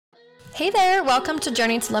Hey there, welcome to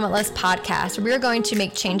Journey to Limitless podcast, where we are going to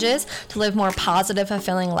make changes to live more positive,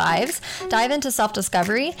 fulfilling lives, dive into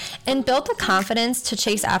self-discovery, and build the confidence to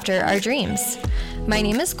chase after our dreams. My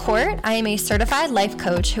name is Court. I am a certified life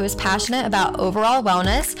coach who is passionate about overall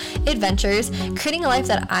wellness, adventures, creating a life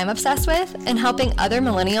that I'm obsessed with, and helping other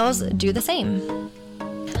millennials do the same.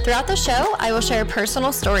 Throughout the show, I will share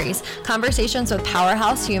personal stories, conversations with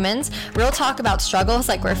powerhouse humans, real talk about struggles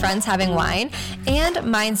like we're friends having wine, and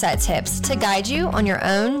mindset tips to guide you on your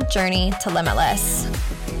own journey to limitless.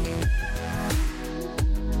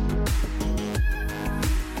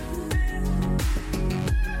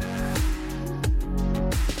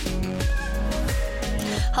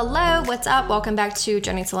 Hello, what's up? Welcome back to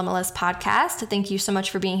Journey to Limitless podcast. Thank you so much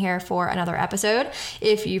for being here for another episode,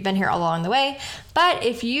 if you've been here all along the way. But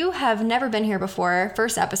if you have never been here before,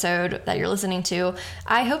 first episode that you're listening to,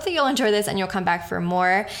 I hope that you'll enjoy this and you'll come back for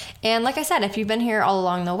more. And like I said, if you've been here all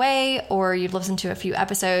along the way or you've listened to a few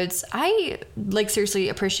episodes, I seriously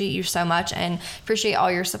appreciate you so much and appreciate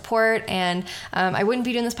all your support. And I wouldn't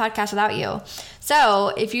be doing this podcast without you. So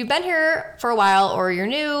if you've been here for a while or you're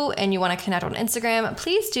new and you want to connect on Instagram,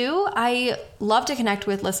 please do. I love to connect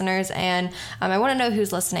with listeners and I want to know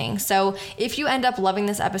who's listening. So if you end up loving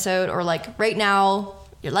this episode or like right now,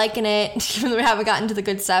 you're liking it, even though we haven't gotten to the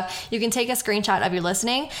good stuff, you can take a screenshot of you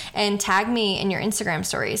listening and tag me in your Instagram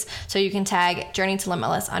stories. So you can tag Journey to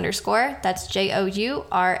Limitless _ that's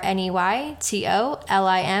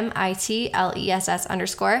JOURNEYTOLIMITLESS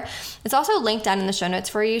 _ It's also linked down in the show notes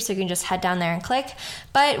for you, so you can just head down there and click.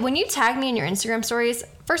 But when you tag me in your Instagram stories,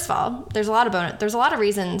 first of all, there's a lot of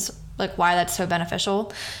reasons like why that's so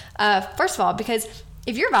beneficial. First of all, because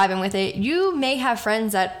if you're vibing with it, you may have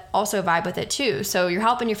friends that also vibe with it too. So you're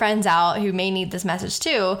helping your friends out who may need this message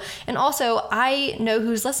too. And also, I know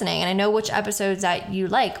who's listening and I know which episodes that you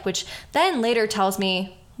like, which then later tells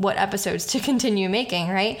me what episodes to continue making,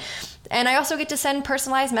 right? And I also get to send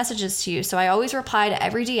personalized messages to you. So I always reply to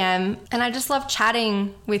every DM and I just love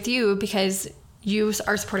chatting with you because you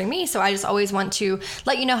are supporting me. So I just always want to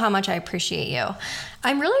let you know how much I appreciate you.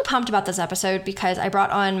 I'm really pumped about this episode because I brought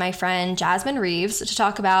on my friend Jasmine Reeves to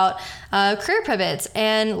talk about career pivots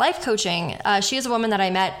and life coaching. She is a woman that I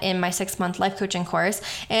met in my 6-month life coaching course,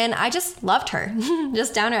 and I just loved her.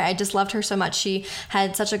 Just down her, I just loved her so much. She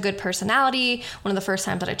had such a good personality. One of the first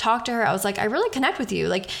times that I talked to her, I was like, I really connect with you.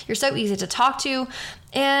 Like, you're so easy to talk to.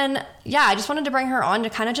 And yeah, I just wanted to bring her on to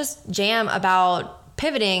kind of just jam about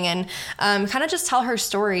pivoting and kind of just tell her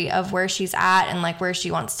story of where she's at and like where she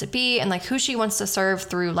wants to be and like who she wants to serve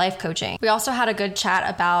through life coaching. We also had a good chat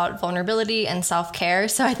about vulnerability and self-care.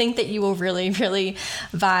 So I think that you will really, really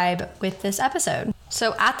vibe with this episode.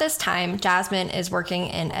 So at this time, Jasmine is working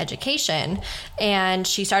in education and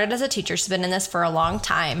she started as a teacher. She's been in this for a long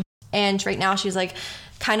time. And right now she's like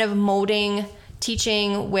kind of molding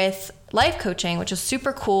teaching with life coaching, which is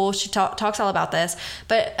super cool. She talks all about this,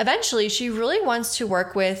 but eventually she really wants to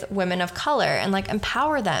work with women of color and like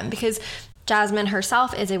empower them because Jasmine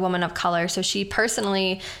herself is a woman of color. So she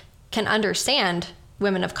personally can understand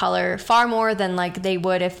women of color far more than like they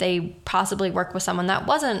would if they possibly work with someone that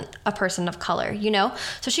wasn't a person of color, you know?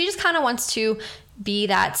 So she just kind of wants to be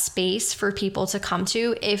that space for people to come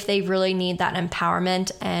to if they really need that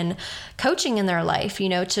empowerment and coaching in their life, you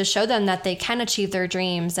know, to show them that they can achieve their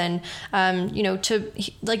dreams and, you know, to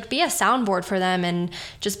like be a soundboard for them and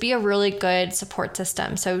just be a really good support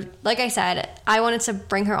system. So like I said, I wanted to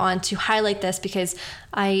bring her on to highlight this because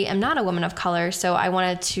I am not a woman of color. So I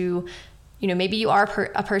wanted to, you know, maybe you are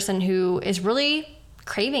a person who is really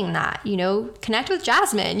craving that, you know, connect with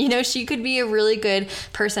Jasmine. You know, she could be a really good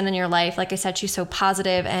person in your life. Like I said, she's so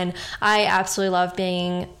positive and I absolutely love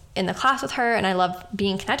being in the class with her and I love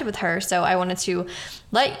being connected with her. So I wanted to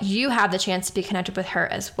let you have the chance to be connected with her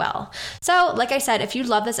as well. So like I said, if you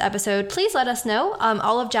love this episode, please let us know.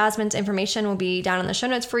 All of Jasmine's information will be down in the show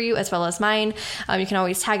notes for you as well as mine. You can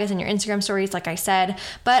always tag us in your Instagram stories, like I said,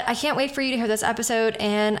 but I can't wait for you to hear this episode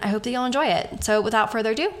and I hope that you'll enjoy it. So without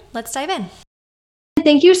further ado, let's dive in.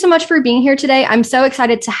 Thank you so much for being here today. I'm so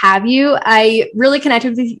excited to have you. I really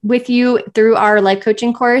connected with you through our life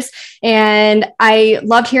coaching course, and I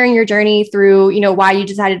loved hearing your journey through, you know, why you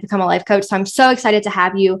decided to become a life coach. So I'm so excited to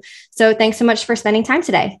have you. So thanks so much for spending time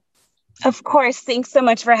today. Of course. Thanks so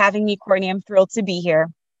much for having me, Courtney. I'm thrilled to be here.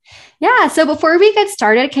 Yeah. So before we get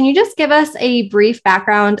started, can you just give us a brief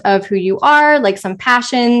background of who you are, like some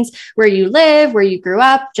passions, where you live, where you grew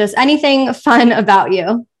up, just anything fun about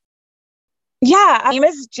you? Yeah, my name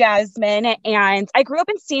is Jasmine and I grew up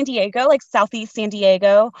in San Diego, like Southeast San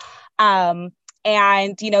Diego.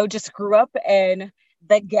 And, you know, just grew up in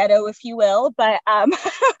the ghetto, if you will, but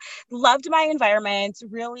loved my environment,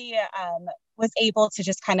 really was able to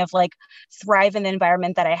just kind of like thrive in the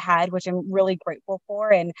environment that I had, which I'm really grateful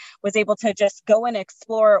for, and was able to just go and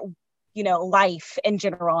explore, life in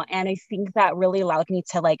general. And I think that really allowed me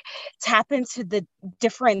to like tap into the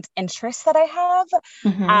different interests that I have.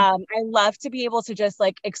 Mm-hmm. I love to be able to just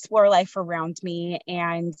like explore life around me.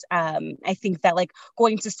 And I think that like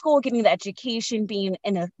going to school, getting the education, being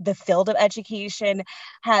in the field of education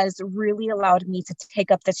has really allowed me to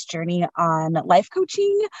take up this journey on life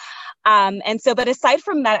coaching. But aside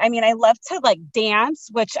from that, I mean, I love to like dance,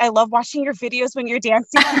 which I love watching your videos when you're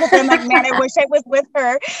dancing because I'm like, man, I wish I was with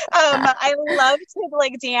her. I love to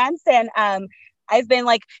like dance, and I've been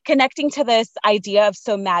like connecting to this idea of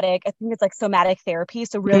somatic. I think it's like somatic therapy.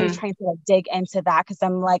 So really trying to like dig into that, because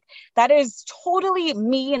I'm like, that is totally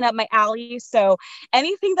me and up my alley. So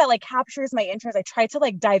anything that like captures my interest, I try to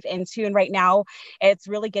like dive into. And right now it's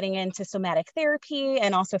really getting into somatic therapy,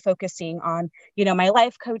 and also focusing on, my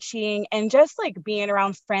life coaching and just like being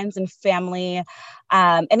around friends and family.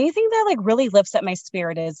 Anything that like really lifts up my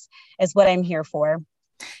spirit is what I'm here for.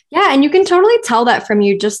 Yeah. And you can totally tell that from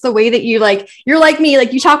you, just the way that you're like me,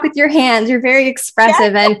 like you talk with your hands, you're very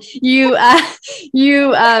expressive, and I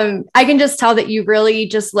can just tell that you really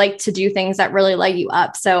just like to do things that really light you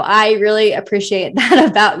up. So I really appreciate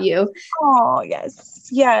that about you. Oh, yes.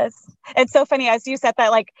 Yes. It's so funny. As you said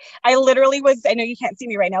that, like, I literally I know you can't see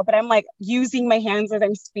me right now, but I'm like using my hands as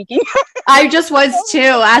I'm speaking. I just was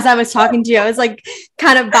too, as I was talking to you, I was like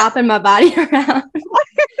kind of bopping my body around.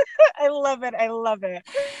 I love it. I love it.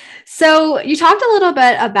 So you talked a little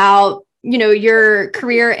bit about, your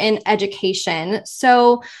career in education.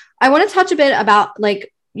 So I want to touch a bit about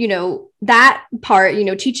like, that part,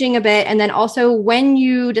 teaching a bit. And then also when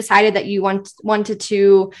you decided that you wanted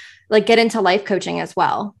to like get into life coaching as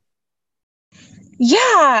well.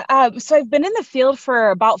 Yeah. So I've been in the field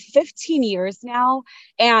for about 15 years now,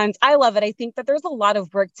 and I love it. I think that there's a lot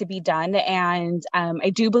of work to be done. And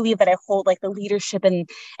I do believe that I hold like the leadership and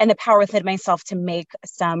the power within myself to make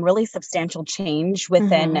some really substantial change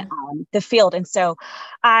within the field. And so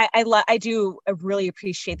I do really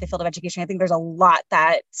appreciate the field of education. I think there's a lot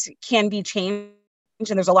that can be changed,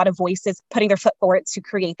 and there's a lot of voices putting their foot forward to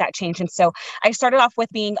create that change. And so I started off with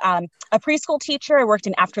being a preschool teacher. I worked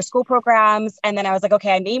in after school programs. And then I was like,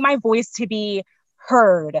 okay, I need my voice to be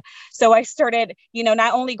heard. So I started,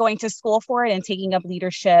 not only going to school for it and taking up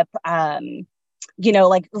leadership,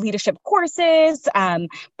 like leadership courses. But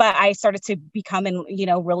I started to become and,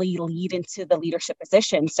 really lead into the leadership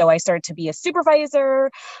position. So I started to be a supervisor.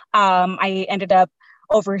 I ended up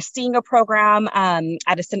overseeing a program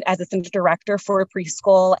as a center director for a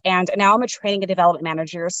preschool. And now I'm a training and development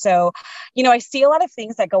manager. So, I see a lot of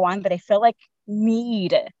things that go on that I feel like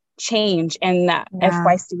need change. And if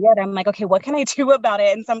I see it, I'm like, okay, what can I do about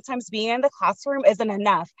it? And sometimes being in the classroom isn't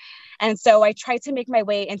enough. And so I try to make my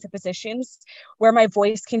way into positions where my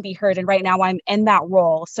voice can be heard. And right now I'm in that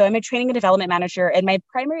role. So I'm a training and development manager, and my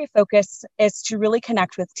primary focus is to really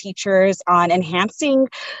connect with teachers on enhancing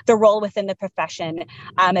the role within the profession.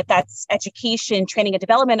 If that's education, training and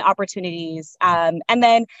development opportunities. And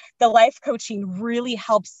then the life coaching really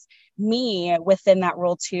helps me within that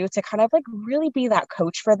role too, to kind of like really be that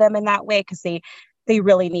coach for them in that way, because they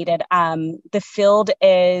really need it. The field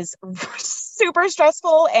is super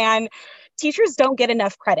stressful, and teachers don't get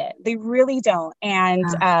enough credit. They really don't. And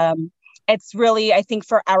it's really, I think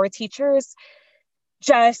for our teachers,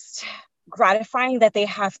 just gratifying that they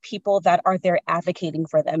have people that are there advocating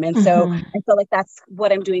for them. And so I feel like that's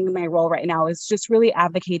what I'm doing in my role right now, is just really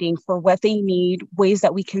advocating for what they need, ways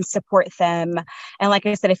that we can support them. And like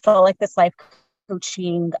I said, I feel like this life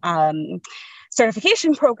coaching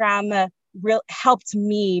certification program helped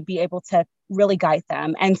me be able to really guide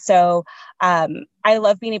them. And so I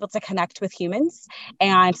love being able to connect with humans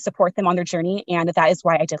and support them on their journey. And that is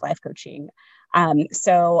why I did life coaching.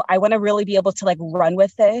 So I want to really be able to like run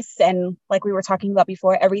with this. And like we were talking about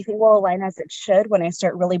before, everything will align as it should when I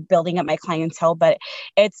start really building up my clientele, but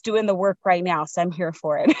it's doing the work right now. So I'm here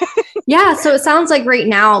for it. Yeah. So it sounds like right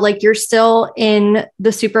now, like you're still in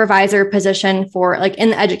the supervisor position for like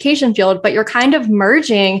in the education field, but you're kind of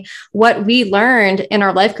merging what we learned in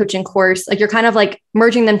our life coaching course. Like you're kind of like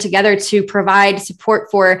merging them together to provide support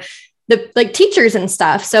for the like teachers and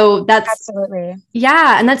stuff. So that's absolutely.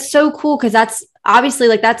 Yeah. And that's so cool. Cause that's obviously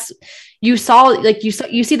like you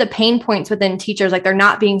see the pain points within teachers, like they're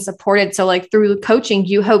not being supported. So like through coaching,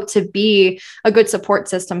 you hope to be a good support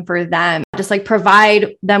system for them, just like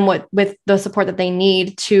provide them with the support that they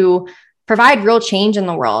need to provide real change in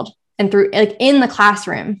the world and through like in the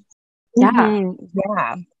classroom. Yeah.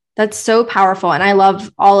 Yeah. That's so powerful. And I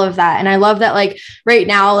love all of that. And I love that, like right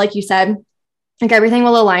now, like you said, like everything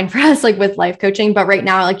will align for us, like with life coaching. But right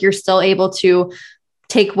now, like you're still able to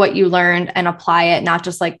take what you learned and apply it, not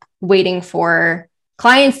just like waiting for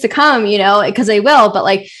clients to come, you know, because they will, but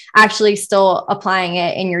like actually still applying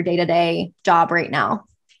it in your day-to-day job right now.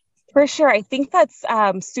 For sure. I think that's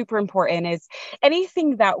super important is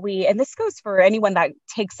anything that and this goes for anyone that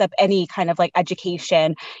takes up any kind of like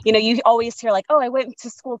education, you know, you always hear like, oh, I went to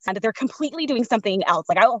school and they're completely doing something else.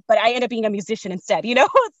 Like, oh, but I ended up being a musician instead, you know,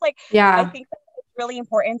 it's like, I think that it's really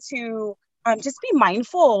important to just be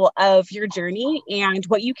mindful of your journey and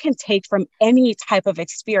what you can take from any type of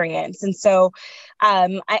experience. And so,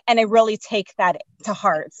 I really take that to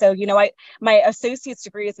heart. So, you know, my associate's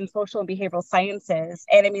degree is in social and behavioral sciences.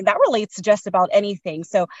 And I mean, that relates to just about anything.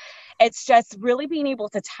 So it's just really being able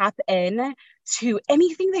to tap in to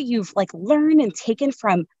anything that you've like learned and taken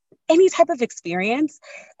from any type of experience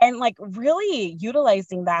and like really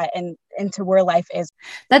utilizing that and into where life is.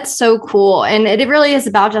 That's so cool. And it really is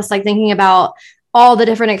about just like thinking about all the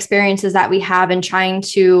different experiences that we have and trying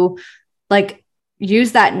to like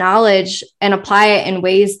use that knowledge and apply it in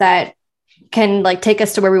ways that can like take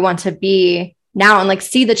us to where we want to be now and like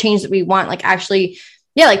see the change that we want, like actually,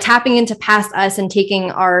 yeah, like tapping into past us and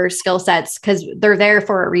taking our skill sets because they're there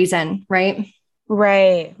for a reason, right?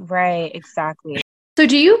 Right, exactly. So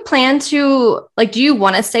do you plan to like, do you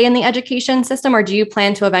want to stay in the education system or do you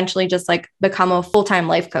plan to eventually just like become a full-time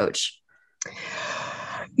life coach?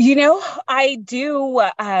 You know, I do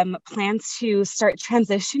plan to start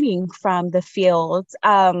transitioning from the field,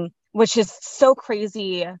 which is so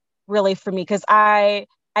crazy really for me. Cause I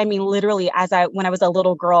mean, literally when I was a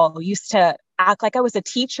little girl, used to act like I was a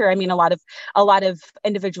teacher. I mean, a lot of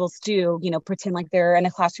individuals do, you know, pretend like they're in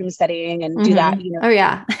a classroom setting and do that, you know. Oh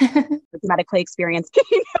yeah. Dramatically experience,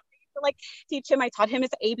 you know, like teach him. I taught him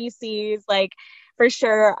his ABCs, like for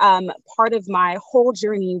sure. Part of my whole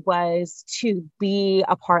journey was to be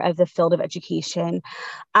a part of the field of education.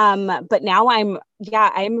 But now I'm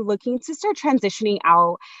looking to start transitioning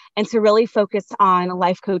out and to really focus on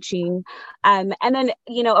life coaching. And then,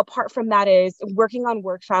 you know, apart from that is working on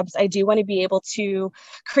workshops. I do want to be able to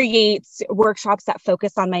create workshops that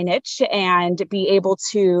focus on my niche and be able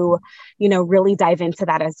to, you know, really dive into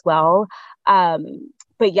that as well.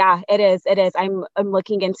 But yeah, it is. I'm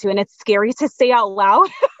looking into, and it's scary to say out loud.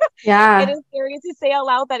 Yeah. It is scary to say out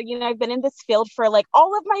loud that, you know, I've been in this field for like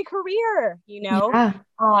all of my career, you know. Yeah.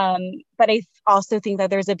 But I also think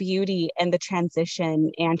that there's a beauty in the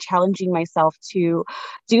transition and challenging myself to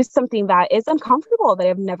do something that is uncomfortable that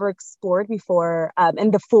I've never explored before,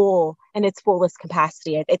 in its fullest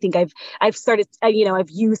capacity. I think I've started, you know,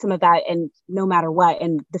 I've used some of that, and no matter what,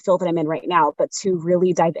 in the field that I'm in right now, but to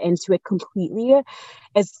really dive into it completely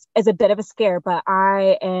is a bit of a scare, but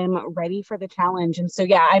I am ready for the challenge. And so,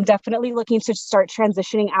 yeah, I'm definitely looking to start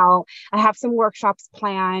transitioning out. I have some workshops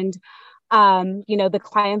planned. You know, the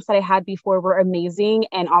clients that I had before were amazing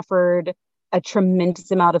and offered a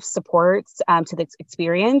tremendous amount of support to the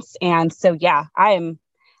experience. And so, yeah, I'm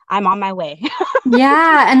on my way.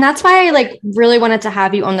 Yeah. And that's why I like really wanted to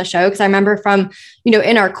have you on the show. Cause I remember from, you know,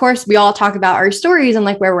 in our course, we all talk about our stories and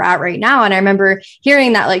like where we're at right now. And I remember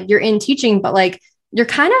hearing that like you're in teaching, but like you're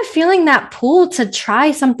kind of feeling that pull to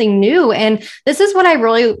try something new. And this is what I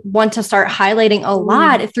really want to start highlighting a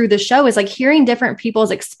lot through the show is like hearing different people's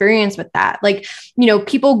experience with that. Like, you know,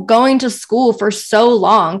 people going to school for so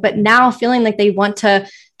long, but now feeling like they want to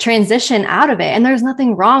transition out of it. And there's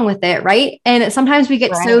nothing wrong with it. Right. And sometimes we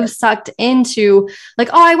get so sucked into like,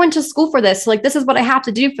 oh, I went to school for this. So like, this is what I have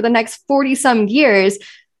to do for the next 40 some years.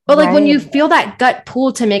 But like when you feel that gut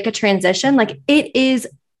pull to make a transition, like it is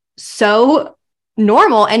so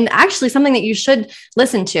normal and actually something that you should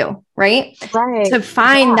listen to, right? To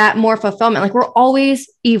find that more fulfillment. Like we're always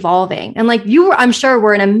evolving. And like I'm sure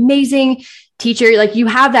we're an amazing teacher. Like you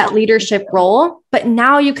have that leadership role, but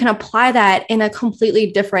now you can apply that in a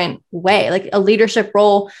completely different way, like a leadership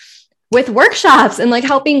role with workshops and like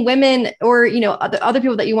helping women or, you know, other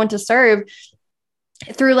people that you want to serve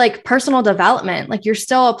through like personal development. Like you're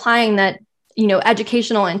still applying that, you know,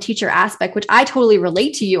 educational and teacher aspect, which I totally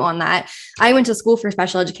relate to you on that. I went to school for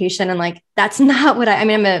special education and like, that's not what I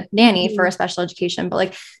mean, I'm a nanny for a special education, but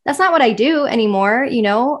like, that's not what I do anymore, you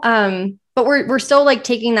know? But we're still like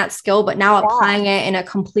taking that skill, but now applying it in a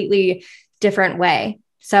completely different way.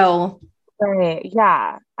 So. Right.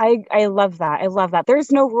 Yeah. I love that. I love that.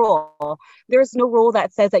 There's no rule. There's no rule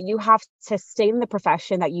that says that you have to stay in the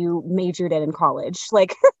profession that you majored in college.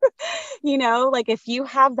 Like, like if you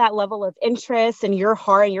have that level of interest and your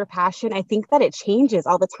heart and your passion, I think that it changes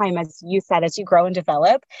all the time, as you said, as you grow and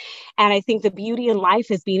develop. And I think the beauty in life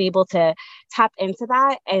is being able to tap into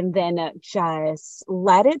that and then just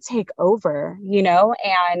let it take over,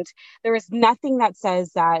 and there is nothing that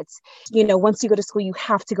says that, once you go to school, you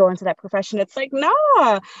have to go into that profession. It's like,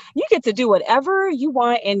 nah, you get to do whatever you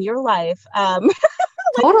want in your life.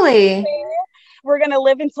 Totally. We're going to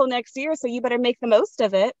live until next year, so you better make the most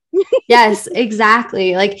of it. Yes,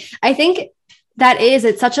 exactly. Like, I think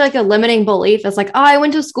it's such like a limiting belief. It's like, oh, I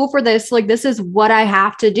went to school for this. Like, this is what I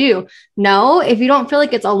have to do. No, if you don't feel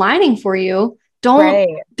like it's aligning for you,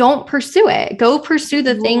 don't pursue it. Go pursue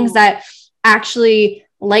the things that actually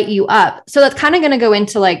light you up. So that's kind of going to go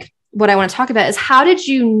into like what I want to talk about is, how did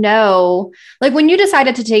you know, like when you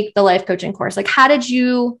decided to take the life coaching course, like how did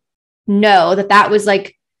you know that was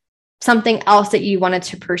like something else that you wanted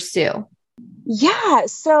to pursue? Yeah.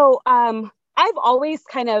 So I've always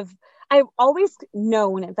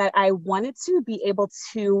known that I wanted to be able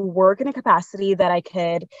to work in a capacity that I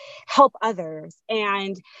could help others.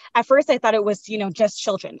 And at first I thought it was, just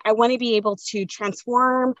children. I want to be able to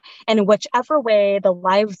transform in whichever way the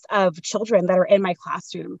lives of children that are in my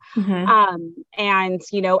classroom. And,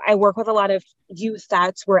 I work with a lot of youth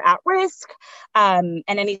that were at risk in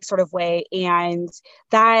any sort of way. And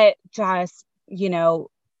that just,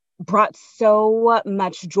 brought so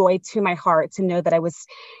much joy to my heart to know that I was,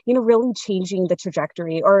 really changing the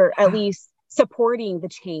trajectory, or at least supporting the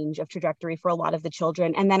change of trajectory for a lot of the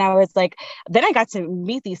children. And then I was like, then I got to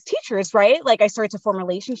meet these teachers, right? Like I started to form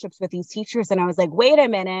relationships with these teachers, and I was like, wait a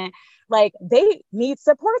minute, like they need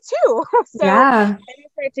support too. So I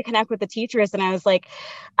started to connect with the teachers, and I was like,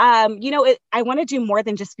 I want to do more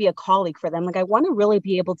than just be a colleague for them. Like I want to really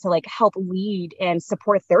be able to like help lead and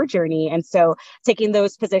support their journey. And so taking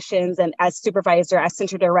those positions, and as supervisor, as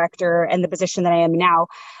center director, and the position that I am now,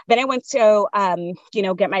 then I went to,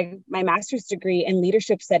 get my master's degree in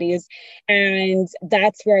leadership studies. And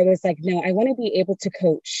that's where I was like, no, I want to be able to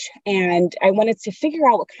coach. And I wanted to figure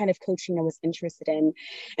out what kind of coaching I was interested in.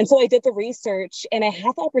 And so I did the research, and I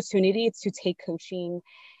had the opportunity to take coaching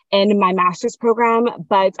in my master's program,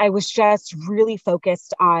 but I was just really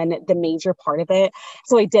focused on the major part of it.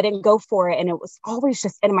 So I didn't go for it. And it was always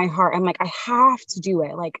just in my heart. I'm like, I have to do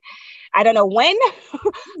it. Like, I don't know when,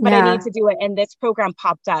 but I need to do it. And this program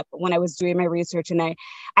popped up when I was doing my research, and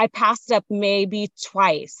I passed up maybe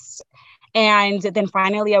twice. And then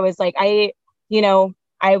finally I was like,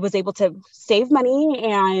 I was able to save money,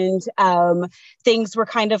 and things were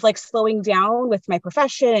kind of like slowing down with my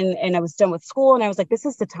profession, and I was done with school, and I was like, this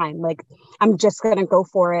is the time, like, I'm just going to go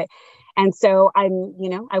for it. And so I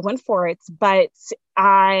went for it, but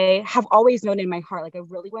I have always known in my heart, like, I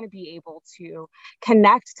really want to be able to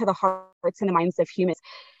connect to the hearts and the minds of humans.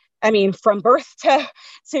 I mean, from birth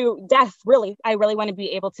to death, really, I really want to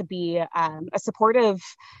be able to be a supportive,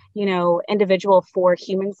 individual for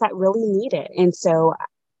humans that really need it. And so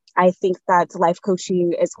I think that life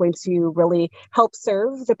coaching is going to really help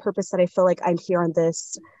serve the purpose that I feel like I'm here on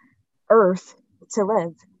this earth to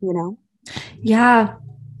live, Yeah.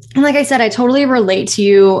 And like I said, I totally relate to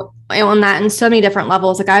you on that in so many different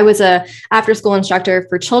levels. Like I was a after school instructor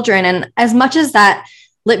for children. And as much as that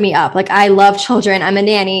lit me up, like I love children, I'm a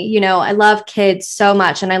nanny, I love kids so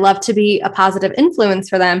much, and I love to be a positive influence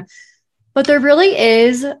for them. But there really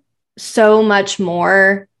is so much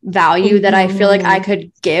more value that I feel like I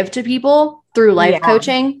could give to people through life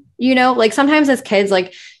coaching, like sometimes as kids,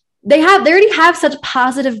 like they already have such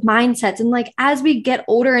positive mindsets. And like, as we get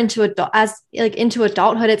older into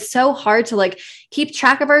adulthood, it's so hard to like keep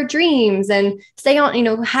track of our dreams and stay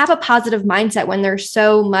on, have a positive mindset when there's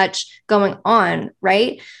so much going on.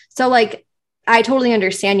 Right. So like, I totally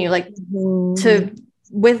understand you, like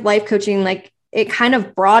with life coaching, like it kind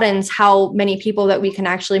of broadens how many people that we can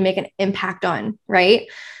actually make an impact on. Right.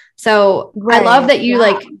 So I love that you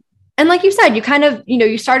like, and like you said, you kind of,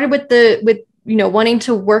 you started with wanting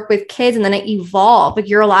to work with kids, and then it evolved. Like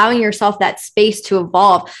you're allowing yourself that space to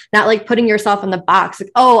evolve, not like putting yourself in the box.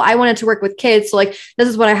 Like, oh, I wanted to work with kids, so like, this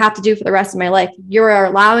is what I have to do for the rest of my life. You're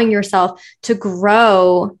allowing yourself to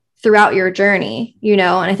grow throughout your journey, and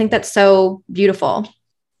I think that's so beautiful.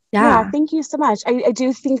 Yeah. Thank you so much. I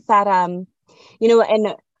do think that, and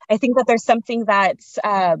I think that there's something that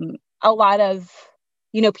a lot of,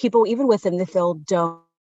 people even within the field don't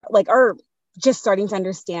like, are just starting to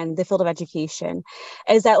understand the field of education,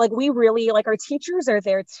 is that like, we really, like, our teachers are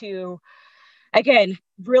there to again,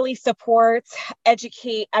 really support,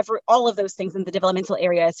 educate, all of those things in the developmental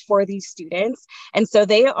areas for these students. And so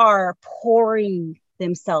they are pouring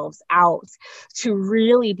themselves out to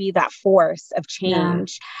really be that force of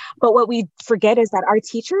change. Yeah. But what we forget is that our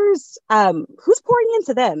teachers, who's pouring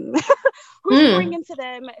into them? Who's pouring into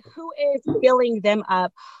them? Who is filling them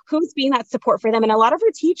up? Who's being that support for them? And a lot of our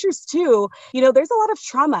teachers too, there's a lot of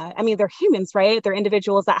trauma. I mean, they're humans, right? They're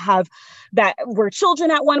individuals that were children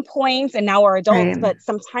at one point and now are adults, right. But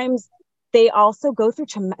sometimes they also go through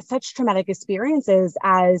such traumatic experiences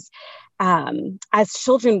as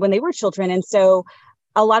children when they were children. And so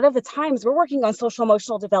a lot of the times we're working on social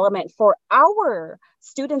emotional development for our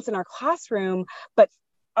students in our classroom, but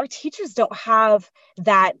our teachers don't have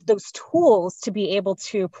those tools to be able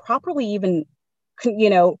to properly even,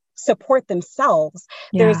 support themselves.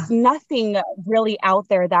 Yeah. There's nothing really out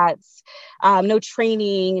there that's no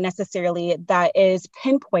training necessarily that is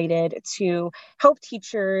pinpointed to help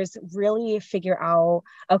teachers really figure out,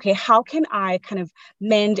 okay, how can I kind of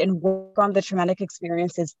mend and work on the traumatic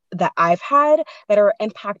experiences that I've had that are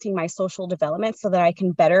impacting my social development so that I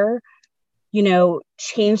can better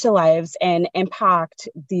change the lives and impact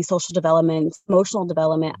the social development, emotional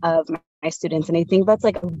development of my students. And I think that's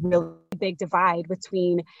like a really big divide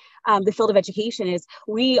between the field of education is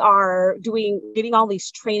we are getting all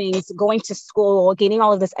these trainings, going to school, getting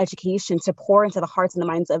all of this education to pour into the hearts and the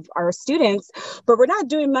minds of our students, but we're not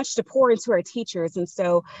doing much to pour into our teachers. And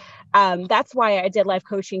so that's why I did life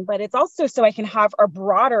coaching, but it's also so I can have a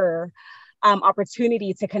broader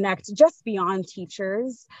opportunity to connect just beyond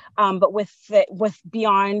teachers, but with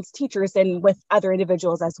beyond teachers and with other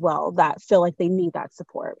individuals as well that feel like they need that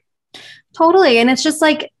support. Totally. And it's just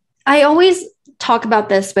like, I always talk about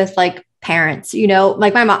this with like parents,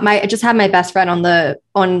 like my mom, I just had my best friend on the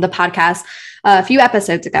podcast a few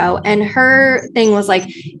episodes ago. And her thing was like,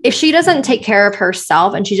 if she doesn't take care of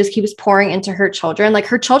herself and she just keeps pouring into her children, like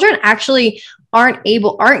her children actually aren't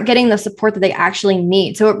getting the support that they actually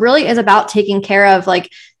need. So it really is about taking care of like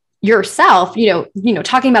yourself,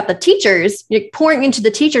 talking about the teachers, pouring into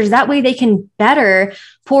the teachers. That way they can better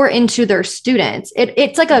pour into their students.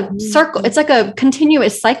 It's like a circle. It's like a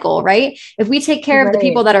continuous cycle, right? If we take care of the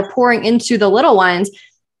people that are pouring into the little ones,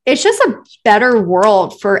 it's just a better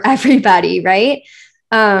world for everybody, right?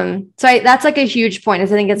 That's like a huge point. I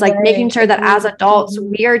think it's like making sure that as adults,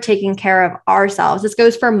 we are taking care of ourselves. This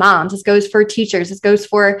goes for moms. This goes for teachers. This goes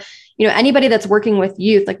for, anybody that's working with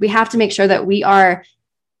youth. Like we have to make sure that we are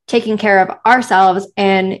taking care of ourselves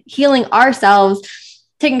and healing ourselves,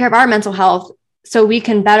 taking care of our mental health so we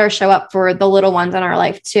can better show up for the little ones in our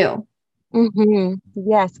life too. Mm-hmm.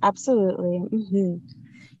 Yes, absolutely. Mm-hmm.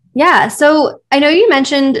 Yeah. So I know you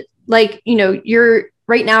mentioned like, you're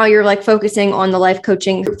like focusing on the life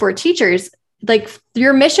coaching for teachers, like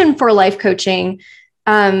your mission for life coaching.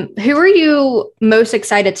 Who are you most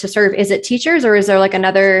excited to serve? Is it teachers or is there like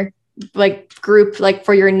another like group, like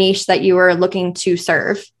for your niche that you are looking to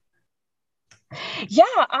serve? Yeah,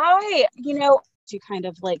 to kind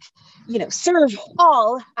of like, serve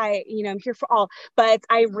all. I'm here for all, but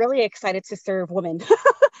I'm really excited to serve women.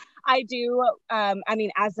 I do.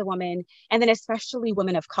 As a woman, and then especially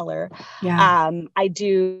women of color, I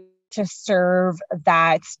do to serve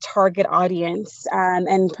that target audience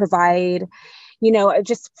and provide,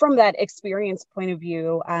 just from that experience point of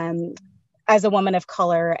view, as a woman of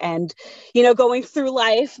color and, going through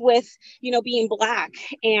life with, being Black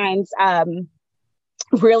and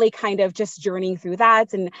really kind of just journeying through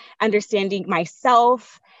that and understanding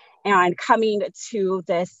myself and coming to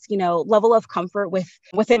this, level of comfort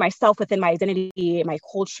within myself, within my identity, my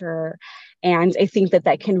culture. And I think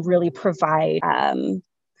that can really provide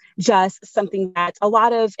just something that a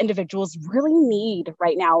lot of individuals really need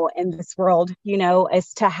right now in this world,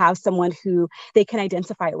 is to have someone who they can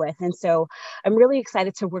identify with. And so I'm really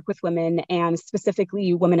excited to work with women and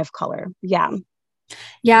specifically women of color. Yeah.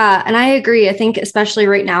 Yeah. And I agree. I think especially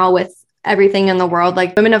right now with everything in the world,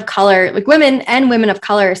 like women of color, like women and women of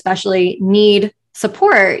color especially need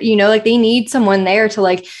support, like they need someone there to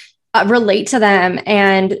like relate to them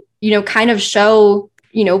and, kind of show,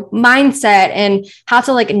 mindset and how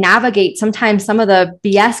to like navigate sometimes some of the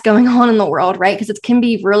BS going on in the world, right? Because it can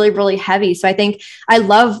be really, really heavy. So I think I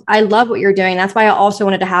love what you're doing. That's why I also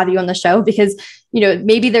wanted to have you on the show because,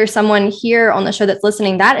 maybe there's someone here on the show that's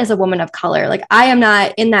listening that is a woman of color. Like I am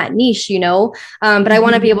not in that niche, but I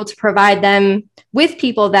want to be able to provide them with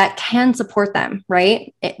people that can support them,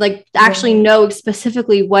 right? Actually know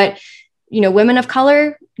specifically what, women of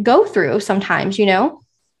color go through sometimes,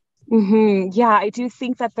 Mm-hmm. Yeah, I do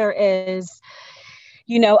think that there is,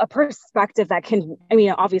 a perspective that can, I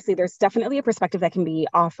mean, obviously there's definitely a perspective that can be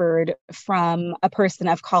offered from a person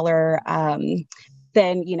of color,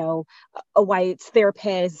 than, a white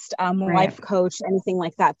therapist, Right. life coach, anything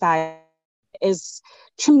like that, that is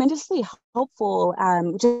tremendously helpful.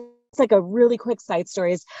 Just like a really quick side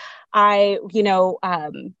story is I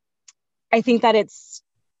think that it's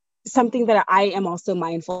something that I am also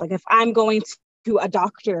mindful. Like if I'm going to a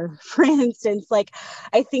doctor, for instance, like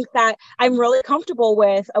I think that I'm really comfortable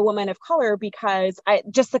with a woman of color because I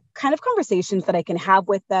just the kind of conversations that I can have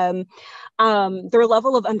with them, their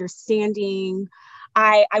level of understanding.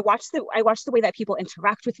 I watch the way that people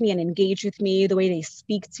interact with me and engage with me, the way they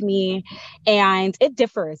speak to me, and it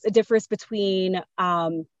differs. It differs between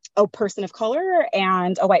a person of color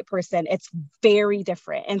and a white person. It's very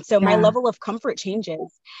different. And so my Yeah. level of comfort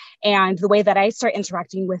changes and the way that I start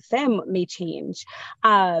interacting with them may change.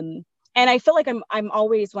 And I feel like I'm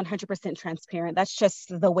always 100% transparent. That's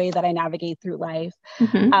just the way that I navigate through life.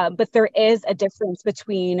 Hmm. But there is a difference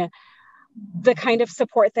between the kind of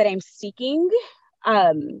support that I'm seeking,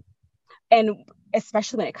 um, and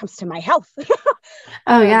especially when it comes to my health.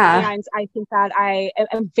 Oh, yeah. And I think that I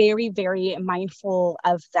am very, very mindful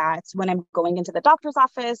of that when I'm going into the doctor's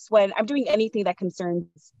office, when I'm doing anything that concerns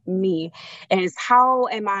me, is how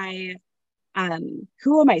am I,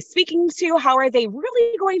 who am I speaking to? How are they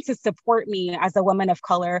really going to support me as a woman of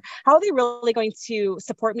color? How are they really going to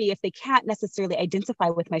support me if they can't necessarily identify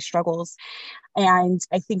with my struggles? And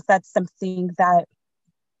I think that's something that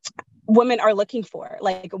women are looking for,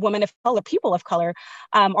 like women of color, people of color,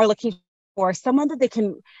 are looking for someone that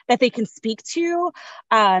they can speak to,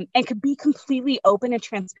 and could be completely open and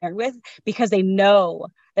transparent with, because they know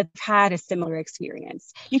that they've had a similar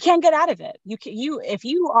experience. You can't get out of it. You if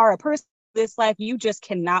you are a person in this life, you just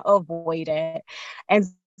cannot avoid it. And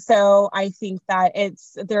so I think that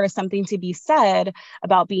there is something to be said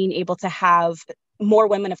about being able to have more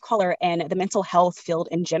women of color in the mental health field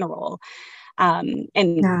in general. And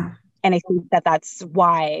Yeah. I think that that's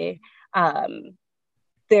why,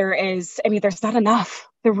 there's not enough.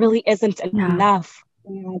 There really isn't Yeah. enough.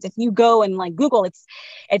 And if you go and like Google, it's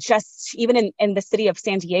just, even in the city of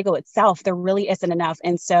San Diego itself, there really isn't enough.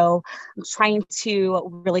 And so I'm trying to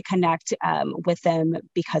really connect, with them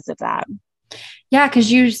because of that. Yeah,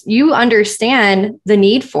 because you understand the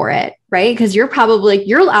need for it, right? Because you're probably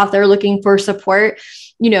you're out there looking for support,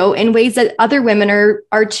 in ways that other women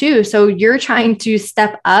are too. So you're trying to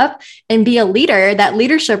step up and be a leader, that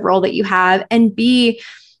leadership role that you have, and be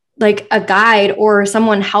like a guide or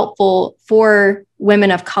someone helpful for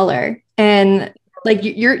women of color. And like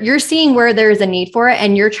you're seeing where there's a need for it,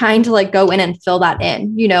 and you're trying to like go in and fill that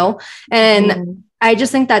in. And Mm. I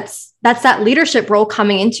just think that's that leadership role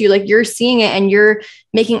coming into you. Like you're seeing it and you're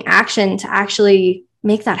making action to actually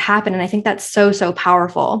make that happen. And I think that's so, so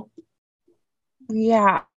powerful.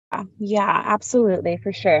 Yeah. Yeah, absolutely,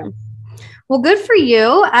 for sure. Well, good for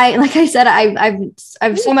you. Like I said, I've so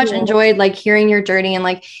Thank much you. enjoyed like hearing your journey and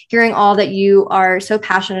like hearing all that you are so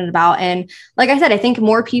passionate about. And like I said, I think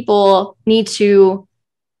more people need to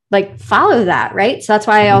like follow that, right? So that's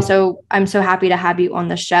why I'm so happy to have you on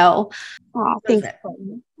the show. Oh, thanks.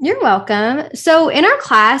 Perfect. You're welcome. So, in our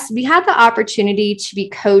class, we had the opportunity to be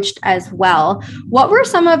coached as well. What were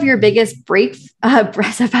some of your biggest I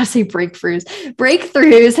was about to say breakthroughs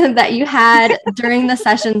that you had during the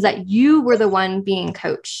sessions that you were the one being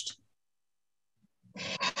coached?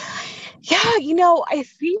 Yeah, I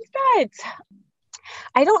think that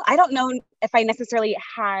I don't know if I necessarily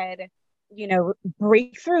had,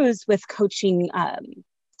 breakthroughs with coaching,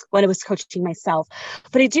 when I was coaching myself.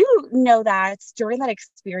 But I do know that during that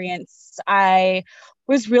experience, I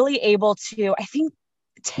was really able to, I think,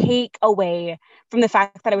 take away from the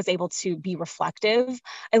fact that I was able to be reflective.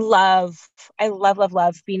 I love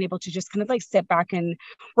being able to just kind of like sit back and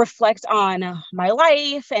reflect on my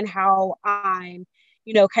life and how I'm,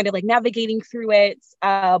 kind of like navigating through it,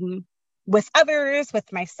 with others,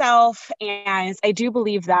 with myself. And I do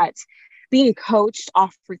believe that being coached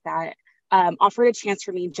offered that, offered a chance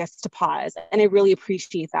for me just to pause. And I really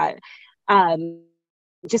appreciate that. Um,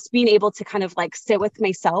 just being able to kind of like sit with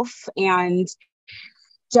myself and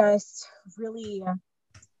just really,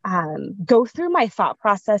 go through my thought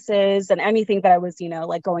processes and anything that I was,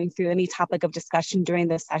 like going through any topic of discussion during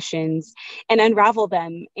the sessions, and unravel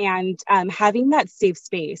them. And, having that safe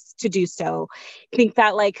space to do so. I think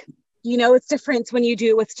that like, it's different when you do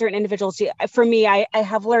it with certain individuals. For me, I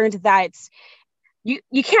have learned that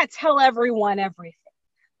you can't tell everyone everything.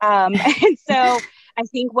 And so I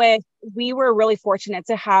think we were really fortunate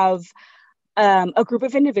to have a group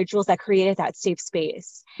of individuals that created that safe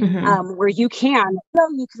space where you can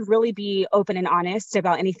really be open and honest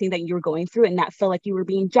about anything that you were going through and not feel like you were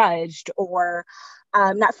being judged or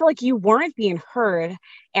not feel like you weren't being heard,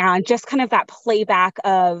 and just kind of that playback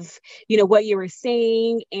of, what you were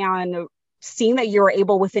saying and seeing that you were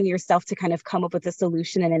able within yourself to kind of come up with a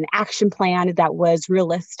solution and an action plan that was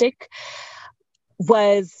realistic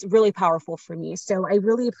was really powerful for me. So I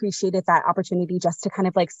really appreciated that opportunity just to kind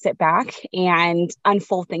of like sit back and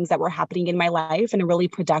unfold things that were happening in my life in a really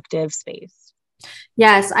productive space.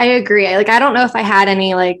 Yes, I agree. I don't know if I had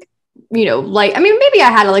any maybe I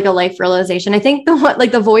had a life realization. I think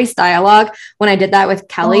the voice dialogue when I did that with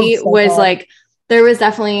Kelly was good. There was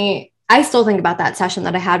definitely, I still think about that session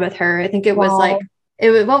that I had with her. I think it was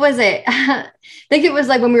what was it? I think it was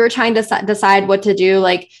when we were trying to decide what to do.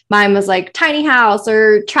 Mine was tiny house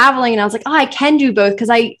or traveling. And I was like, oh, I can do both. Cause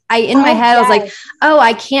I in my head, I was like, oh,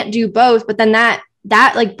 I can't do both. But then that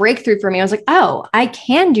breakthrough for me, I was like, oh, I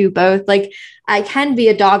can do both. I can be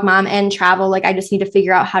a dog mom and travel. I just need to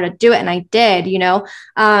figure out how to do it. And I did, so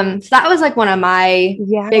that was one of my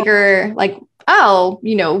bigger,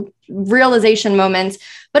 realization moments.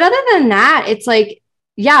 But other than that, it's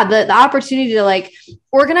the opportunity to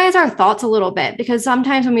organize our thoughts a little bit, because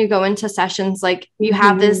sometimes when we go into sessions, you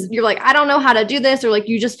have this, you're I don't know how to do this, or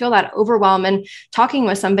you just feel that overwhelm, and talking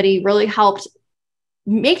with somebody really helped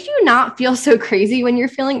make you not feel so crazy when you're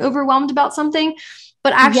feeling overwhelmed about something,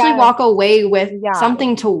 but actually walk away with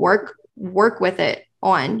something to work with it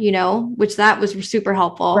on, which that was super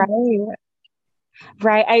helpful.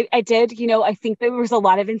 Right. I did, I think there was a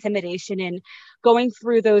lot of intimidation in going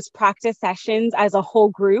through those practice sessions as a whole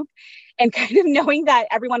group, and kind of knowing that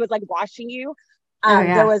everyone was watching you.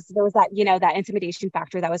 There was that, that intimidation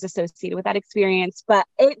factor that was associated with that experience, but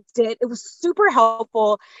it was super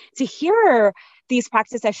helpful to hear these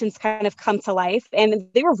practice sessions kind of come to life. And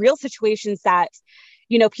they were real situations that,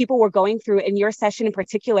 people were going through. In your session in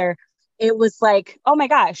particular, it was oh my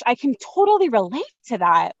gosh, I can totally relate to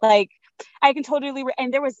that. I can totally,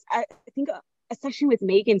 and there was, I think a session with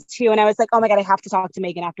Megan too. And I was oh my God, I have to talk to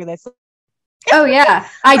Megan after this. Oh yeah,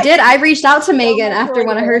 I did. I reached out to Megan after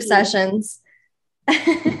one of her sessions.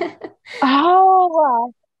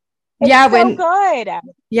 Oh, yeah. So good.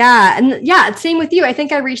 Yeah. And same with you. I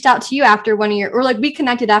think I reached out to you after one of your, or we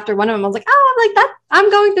connected after one of them. I was that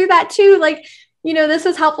I'm going through that too. This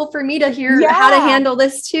is helpful for me to hear how to handle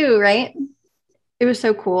this too. Right. It was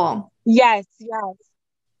so cool. Yes.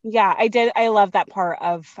 Yeah, I did. I love that part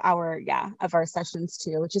of our sessions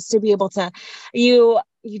too, just to be able to, you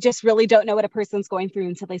just really don't know what a person's going through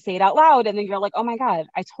until they say it out loud. And then you're oh my God,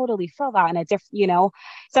 I totally feel that in a different,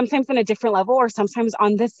 sometimes on a different level or sometimes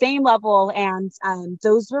on the same level. And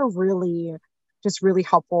those were really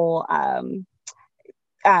helpful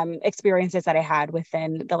experiences that I had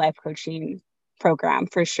within the life coaching program,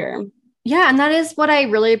 for sure. Yeah. And that is what I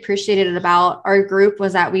really appreciated about our group,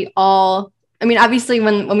 was that we all, obviously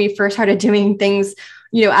when we first started doing things,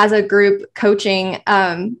 as a group coaching,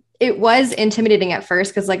 it was intimidating at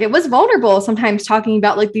first, because it was vulnerable sometimes talking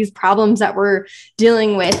about these problems that we're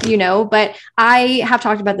dealing with, but I have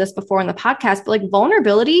talked about this before in the podcast, but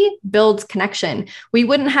vulnerability builds connection. We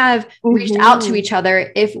wouldn't have reached out to each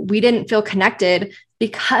other if we didn't feel connected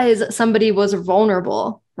because somebody was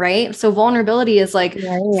vulnerable, right? So vulnerability is such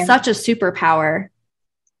a superpower.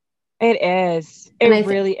 It is. It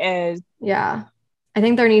really is. Yeah. I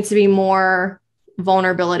think there needs to be more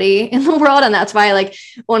vulnerability in the world. And that's why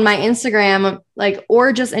on my Instagram,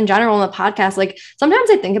 or just in general on the podcast, sometimes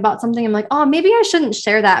I think about something, I'm oh, maybe I shouldn't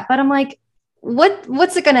share that. But I'm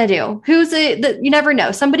what's it going to do? Who's it? You never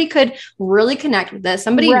know. Somebody could really connect with this.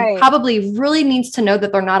 Somebody probably really needs to know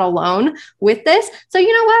that they're not alone with this. So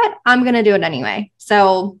you know what? I'm going to do it anyway.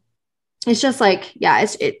 So it's just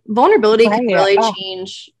vulnerability can really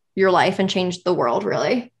change your life and change the world,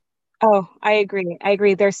 really. Oh, I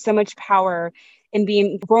agree. There's so much power in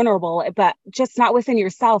being vulnerable, but just not within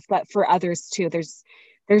yourself, but for others too. There's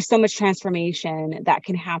so much transformation that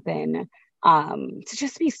can happen to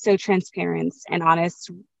just be so transparent and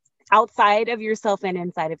honest outside of yourself and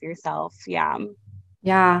inside of yourself. Yeah.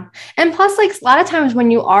 Yeah. And plus, a lot of times when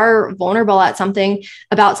you are vulnerable about something,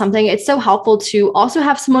 it's so helpful to also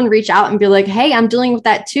have someone reach out and be hey, I'm dealing with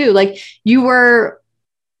that too. You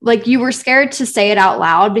were scared to say it out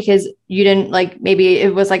loud because you didn't maybe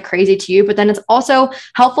it was crazy to you, but then it's also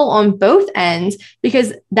helpful on both ends,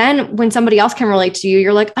 because then when somebody else can relate to you,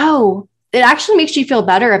 you're oh, it actually makes you feel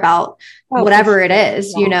better about whatever it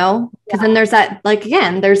is, because then there's that,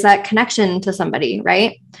 again, there's that connection to somebody.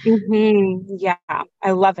 Right. Mm-hmm. Yeah.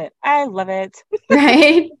 I love it.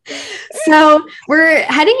 Right. So we're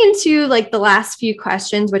heading into like the last few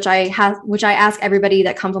questions, which I ask everybody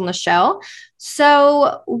that comes on the show.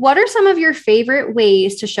 So what are some of your favorite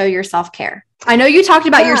ways to show your self-care? I know you talked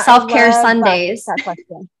about your self-care Sundays. That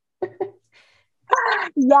question.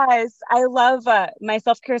 Yes, I love my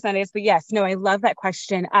self-care Sundays, but yes, no, I love that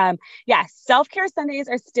question. Yes, self-care Sundays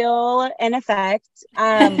are still in effect.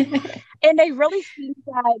 And I really think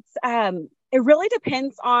that it really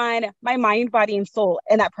depends on my mind, body, and soul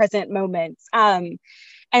in that present moment. And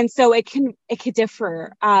so it could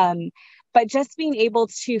differ. But just being able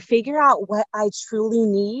to figure out what I truly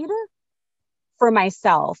need for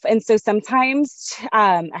myself. And so sometimes,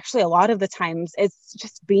 actually a lot of the times, it's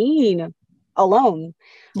just being alone,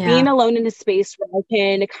 being alone in a space where I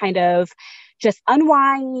can kind of just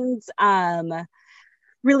unwind,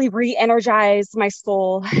 really re-energize my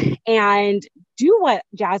soul and do what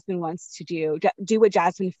Jasmine wants to do what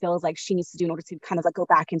Jasmine feels like she needs to do in order to kind of like go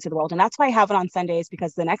back into the world. And that's why I have it on Sundays,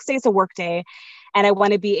 because the next day is a work day and I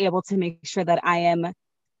want to be able to make sure that I am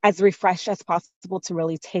as refreshed as possible to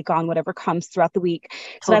really take on whatever comes throughout the week.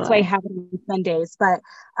 So that's why I have it on Sundays. But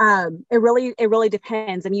it really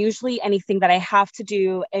depends. And usually anything that I have to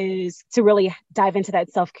do is to really dive into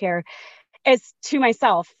that self-care is to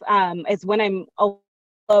myself. Is when I'm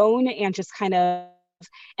alone and just kind of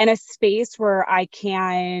in a space where I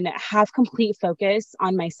can have complete focus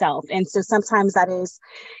on myself. And so sometimes that is,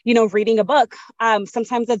 reading a book.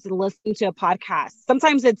 Sometimes it's listening to a podcast.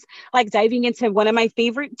 Sometimes it's like diving into one of my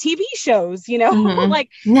favorite TV shows, like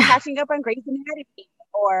catching up on Grey's Anatomy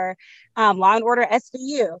or Law and Order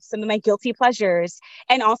SVU, some of my guilty pleasures.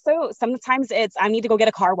 And also sometimes it's, I need to go get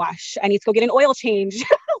a car wash. I need to go get an oil change.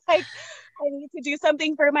 Like I need to do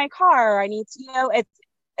something for my car. I need to,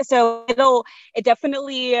 so it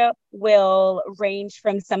definitely will range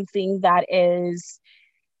from something that is,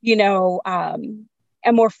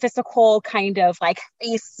 a more physical kind of like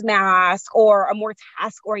face mask or a more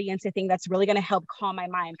task oriented thing that's really going to help calm my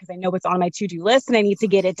mind because I know it's on my to-do list and I need to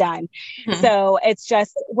get it done. Mm-hmm. So it's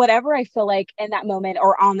just whatever I feel like in that moment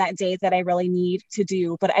or on that day that I really need to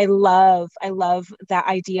do. But I love that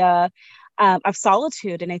idea of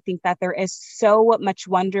solitude. And I think that there is so much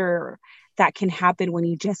wonder that can happen when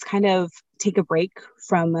you just kind of take a break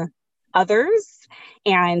from others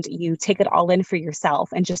and you take it all in for yourself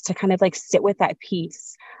and just to kind of like sit with that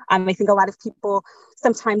peace. I think a lot of people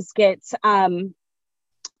sometimes get a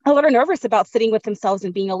little nervous about sitting with themselves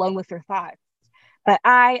and being alone with their thoughts, but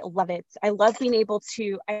I love it. I love being able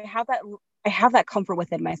to, I have that comfort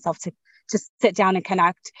within myself to just sit down and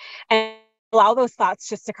connect and allow those thoughts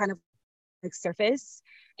just to kind of like surface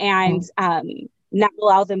and not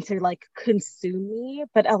allow them to like consume me,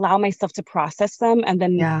 but allow myself to process them and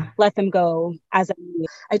then let them go as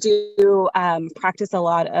I do practice a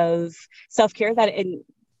lot of self-care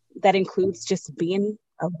that includes just being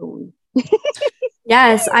alone.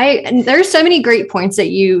 Yes, there's so many great points that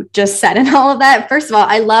you just said and all of that. First of all,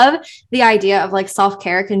 I love the idea of like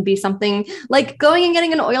self-care can be something like going and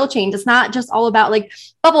getting an oil change. It's not just all about like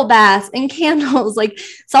bubble baths and candles. Like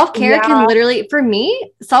self-care can literally, for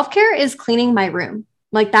me, self-care is cleaning my room.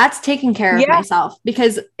 Like that's taking care of myself,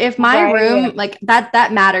 because if my room, like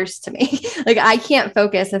that matters to me. Like I can't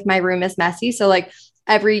focus if my room is messy. So like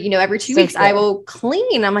every 2 weeks, I will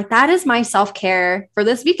clean. I'm like, that is my self-care for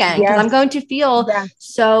this weekend because I'm going to feel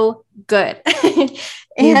so good.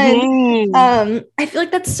 And I feel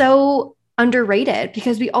like that's so underrated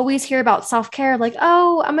because we always hear about self-care like,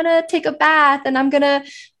 oh, I'm going to take a bath and I'm going to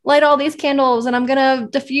light all these candles and I'm going to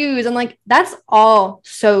diffuse. And like, that's all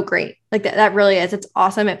so great. Like that really is. It's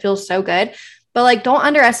awesome. It feels so good. But like, don't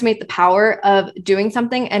underestimate the power of doing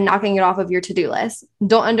something and knocking it off of your to-do list.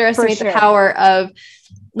 Don't underestimate the power of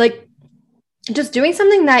like just doing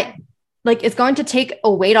something that like is going to take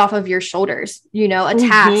a weight off of your shoulders, a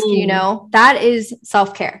task, that is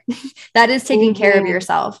self-care. That is taking care of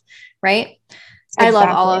yourself. Right. Exactly. I love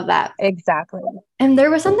all of that. Exactly. And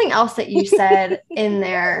there was something else that you said in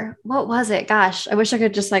there. What was it? Gosh, I wish I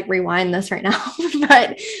could just like rewind this right now.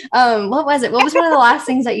 But what was it? What was one of the last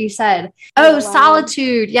things that you said? Oh,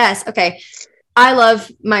 solitude. Yes. Okay. I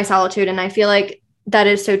love my solitude. And I feel like that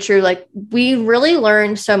is so true. Like we really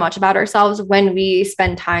learn so much about ourselves when we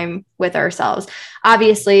spend time with ourselves.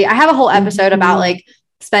 Obviously, I have a whole episode about like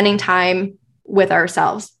spending time with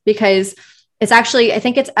ourselves because it's actually, I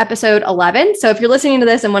think it's episode 11. So if you're listening to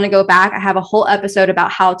this and want to go back, I have a whole episode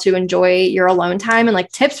about how to enjoy your alone time and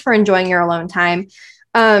like tips for enjoying your alone time.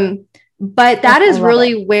 But that is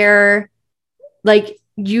really where like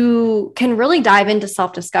you can really dive into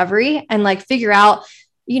self-discovery and like figure out,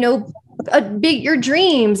 your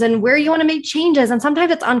dreams and where you want to make changes. And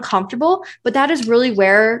sometimes it's uncomfortable, but that is really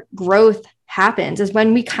where growth happens, is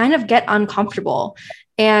when we kind of get uncomfortable.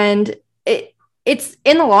 And it's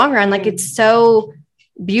in the long run, like it's so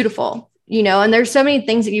beautiful, and there's so many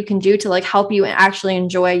things that you can do to like help you actually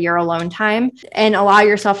enjoy your alone time and allow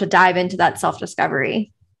yourself to dive into that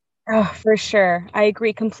self-discovery. Oh, for sure. I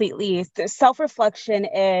agree completely. The self-reflection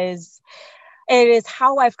is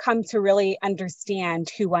how I've come to really understand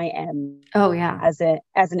who I am. Oh yeah. As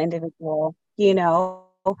an individual,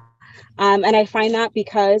 and I find that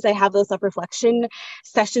because I have those self-reflection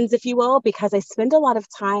sessions, if you will, because I spend a lot of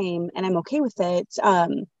time, and I'm okay with it,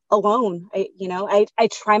 alone. I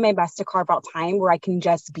try my best to carve out time where I can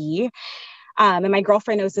just be. And my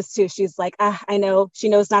girlfriend knows this too. She's like, I know. She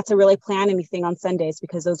knows not to really plan anything on Sundays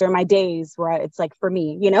because those are my days where it's like for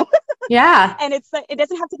me, Yeah. And it's like, it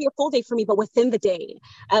doesn't have to be a full day for me, but within the day,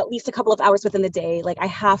 at least a couple of hours within the day, like I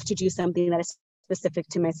have to do something that is specific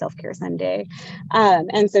to my self-care Sunday.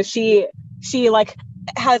 And so she like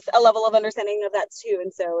has a level of understanding of that too.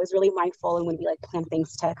 And so is really mindful and when we like plan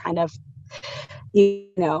things to kind of,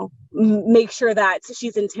 make sure that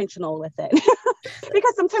she's intentional with it.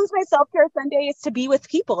 Because sometimes my self-care Sunday is to be with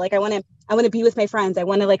people. Like I want to be with my friends. I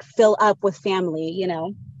want to like fill up with family,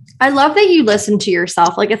 I love that you listen to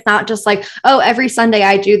yourself. Like, it's not just like, oh, every Sunday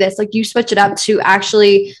I do this. Like you switch it up to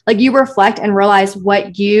actually like you reflect and realize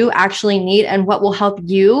what you actually need and what will help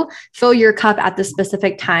you fill your cup at the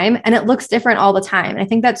specific time. And it looks different all the time. And I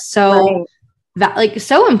think that's so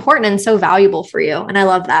so important and so valuable for you. And I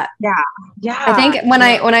love that. Yeah. Yeah. I think when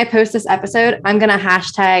I post this episode, I'm going to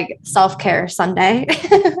hashtag self-care Sunday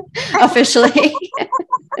officially.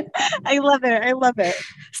 I love it. I love it.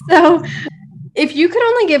 So if you could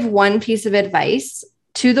only give one piece of advice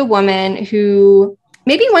to the woman who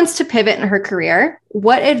maybe wants to pivot in her career,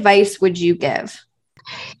 what advice would you give?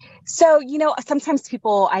 So, sometimes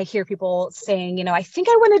I hear people saying, I think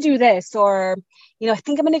I want to do this, or, I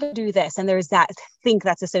think I'm going to go do this. And there's that think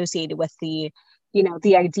that's associated with the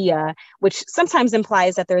idea, which sometimes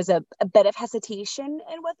implies that there's a bit of hesitation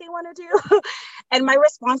in what they want to do. And my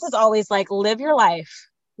response is always like, live your life,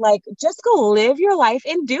 like just go live your life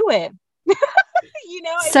and do it.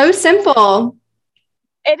 So simple.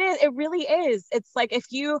 It is. It really is. It's like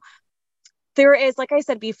there is, like I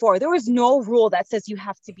said before, there is no rule that says you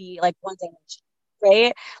have to be like one dimension,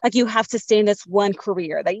 right? Like you have to stay in this one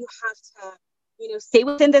career, that you have to, stay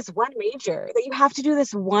within this one major, that you have to do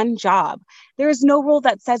this one job. There is no rule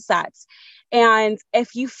that says that. And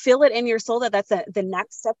if you feel it in your soul that that's the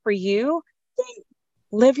next step for you, then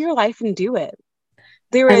live your life and do it.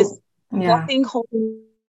 There is nothing holding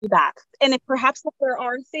you back. And if there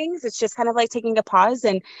are things, it's just kind of like taking a pause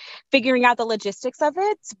and figuring out the logistics of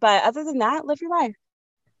it. But other than that, live your life.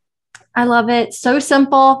 I love it. So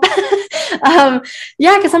simple.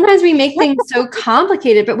 Because sometimes we make things so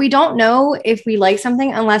complicated, but we don't know if we like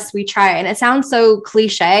something unless we try. And it sounds so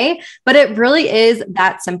cliche, but it really is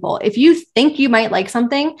that simple. If you think you might like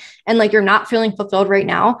something and like you're not feeling fulfilled right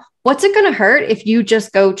now, what's it going to hurt if you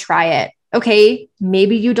just go try it? Okay,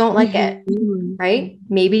 maybe you don't like it, right?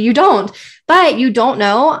 Maybe you don't, but you don't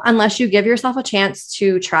know unless you give yourself a chance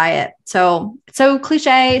to try it. So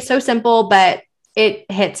cliche, so simple, but it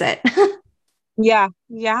hits it. Yeah.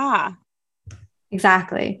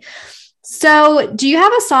 Exactly. So do you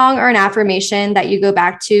have a song or an affirmation that you go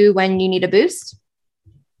back to when you need a boost?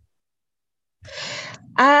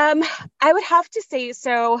 I would have to say,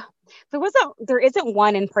 so there isn't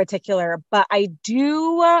one in particular, but I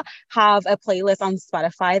do have a playlist on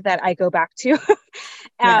Spotify that I go back to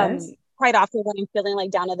quite often when I'm feeling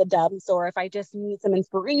like down in the dumps, or if I just need some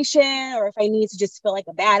inspiration, or if I need to just feel like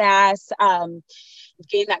a badass,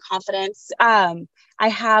 gain that confidence. I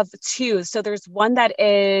have two. So there's one that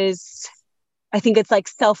is, I think it's like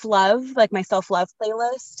self-love, like my self-love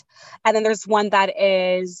playlist. And then there's one that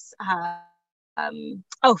is,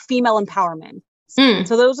 female empowerment.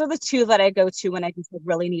 So those are the two that I go to when I just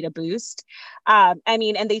really need a boost.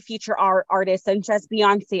 And they feature our artists and just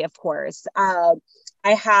Beyonce, of course.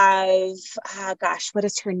 I have, what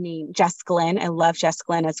is her name? Jess Glynn. I love Jess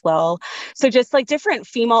Glynn as well. So just like different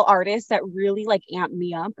female artists that really like amp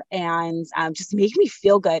me up and just make me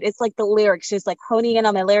feel good. It's like the lyrics, just like honing in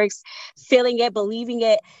on the lyrics, feeling it, believing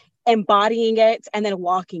it, embodying it, and then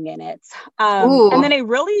walking in it. And then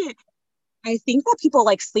I think that people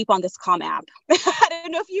like sleep on this Calm app. I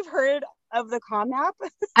don't know if you've heard of the Calm app.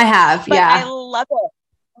 I have, but I love it.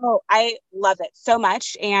 Oh, I love it so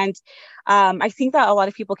much. And I think that a lot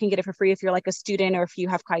of people can get it for free if you're like a student or if you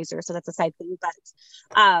have Kaiser. So that's a side thing. But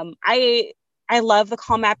I I love the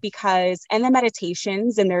Calm app because, and the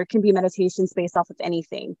meditations, and there can be meditations based off of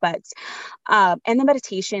anything, but and the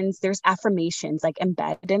meditations, there's affirmations like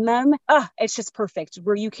embedded in them. It's just perfect,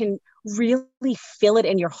 where you can really feel it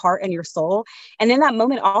in your heart and your soul. And in that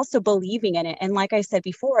moment, also believing in it. And like I said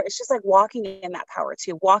before, it's just like walking in that power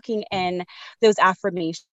too, walking in those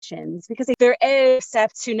affirmations, because there is a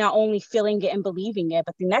step to not only feeling it and believing it,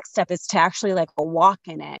 but the next step is to actually like walk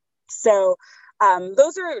in it. So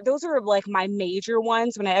those are like my major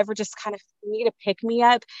ones when I ever just kind of need to pick me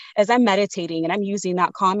up, as I'm meditating and I'm using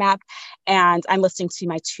that Calm app and I'm listening to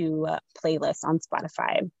my 2 playlists on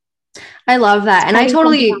Spotify. I love that. And I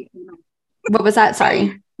totally, what was that?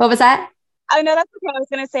 Sorry. What was that? I know that's okay. I was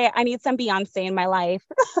going to say, I need some Beyonce in my life.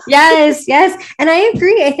 Yes. And I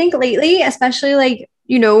agree. I think lately, especially like,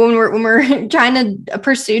 you know, when we're trying to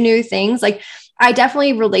pursue new things, like I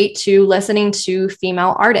definitely relate to listening to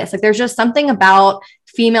female artists. Like there's just something about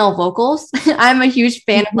female vocals. I'm a huge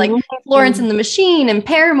fan of like Florence and the Machine and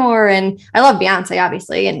Paramore, and I love Beyonce,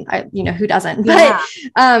 obviously. And I, you know, who doesn't, but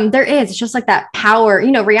it's just like that power,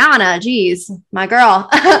 you know, Rihanna, geez, my girl.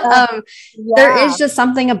 There is just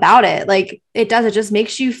something about it. Like it just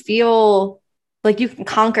makes you feel like you can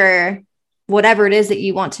conquer whatever it is that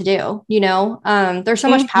you want to do, you know, there's so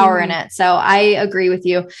much power in it. So I agree with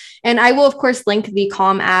you. And I will, of course, link the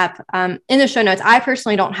Calm app in the show notes. I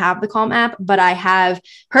personally don't have the Calm app, but I have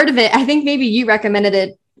heard of it. I think maybe you recommended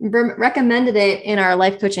it in our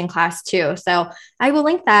life coaching class too. So I will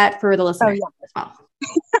link that for the listeners as well.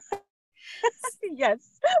 Yes.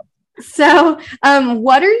 So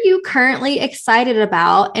what are you currently excited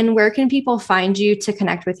about, and where can people find you to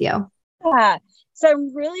connect with you? Yeah. So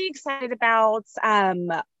I'm really excited about,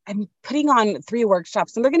 I'm putting on 3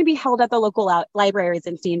 workshops, and they're going to be held at the local libraries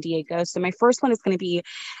in San Diego. So my first one is going to be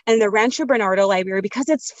in the Rancho Bernardo Library because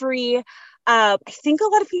it's free. I think a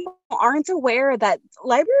lot of people aren't aware that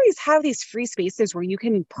libraries have these free spaces where you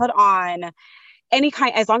can put on any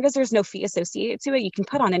kind, as long as there's no fee associated to it, you can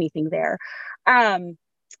put on anything there.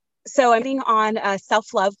 So I'm being on a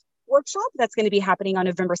self-love workshop that's going to be happening on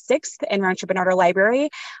November 6th in Rancho Bernardo Library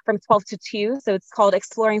from 12 to 2. So it's called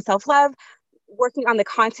Exploring Self-Love, working on the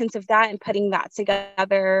contents of that and putting that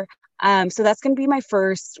together. So that's going to be my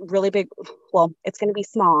first really big, well, it's going to be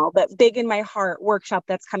small, but big in my heart workshop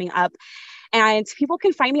that's coming up. And people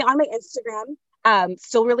can find me on my Instagram.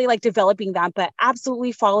 Still really like developing that, but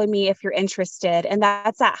absolutely follow me if you're interested. And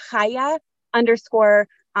that's at Hiya_I'm_Jasmine.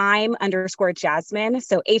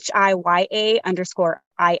 So HIYA_IM_JSMINE.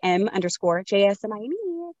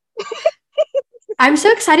 I'm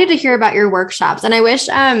so excited to hear about your workshops, and I wish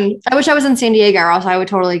I was in San Diego, or else I would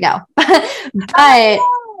totally go. But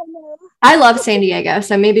I love San Diego,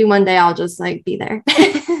 so maybe one day I'll just like be there.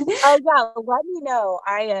 Oh yeah, let me know.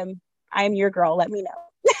 I am your girl. Let me know.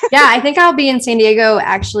 Yeah, I think I'll be in San Diego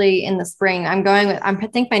actually in the spring. I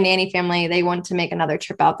think my nanny family, they want to make another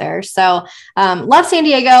trip out there. So love San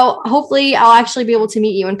Diego. Hopefully I'll actually be able to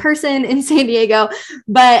meet you in person in San Diego,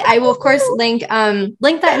 but I will of course link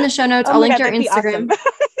that in the show notes. I'll link your Instagram.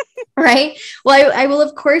 Awesome. Right. Well, I will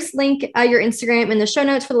of course link your Instagram in the show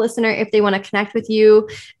notes for the listener if they want to connect with you.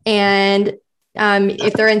 And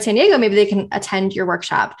if they're in San Diego, maybe they can attend your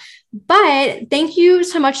workshop. But thank you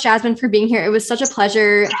so much, Jasmine, for being here. It was such a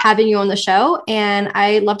pleasure having you on the show. And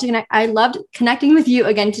I loved connecting with you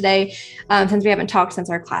again today, since we haven't talked since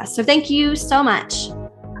our class. So thank you so much.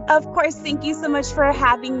 Of course. Thank you so much for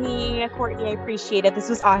having me, Courtney. I appreciate it. This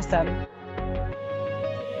was awesome.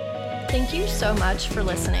 Thank you so much for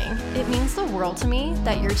listening. It means the world to me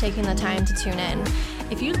that you're taking the time to tune in.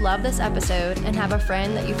 If you love this episode and have a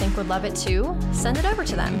friend that you think would love it too, send it over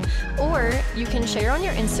to them. Or you can share on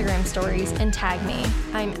your Instagram stories and tag me.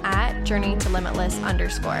 I'm at journeytolimitless_.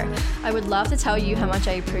 I would love to tell you how much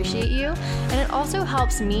I appreciate you, and it also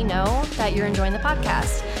helps me know that you're enjoying the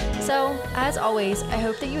podcast. So, as always, I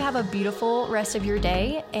hope that you have a beautiful rest of your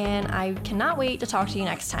day, and I cannot wait to talk to you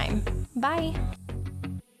next time. Bye.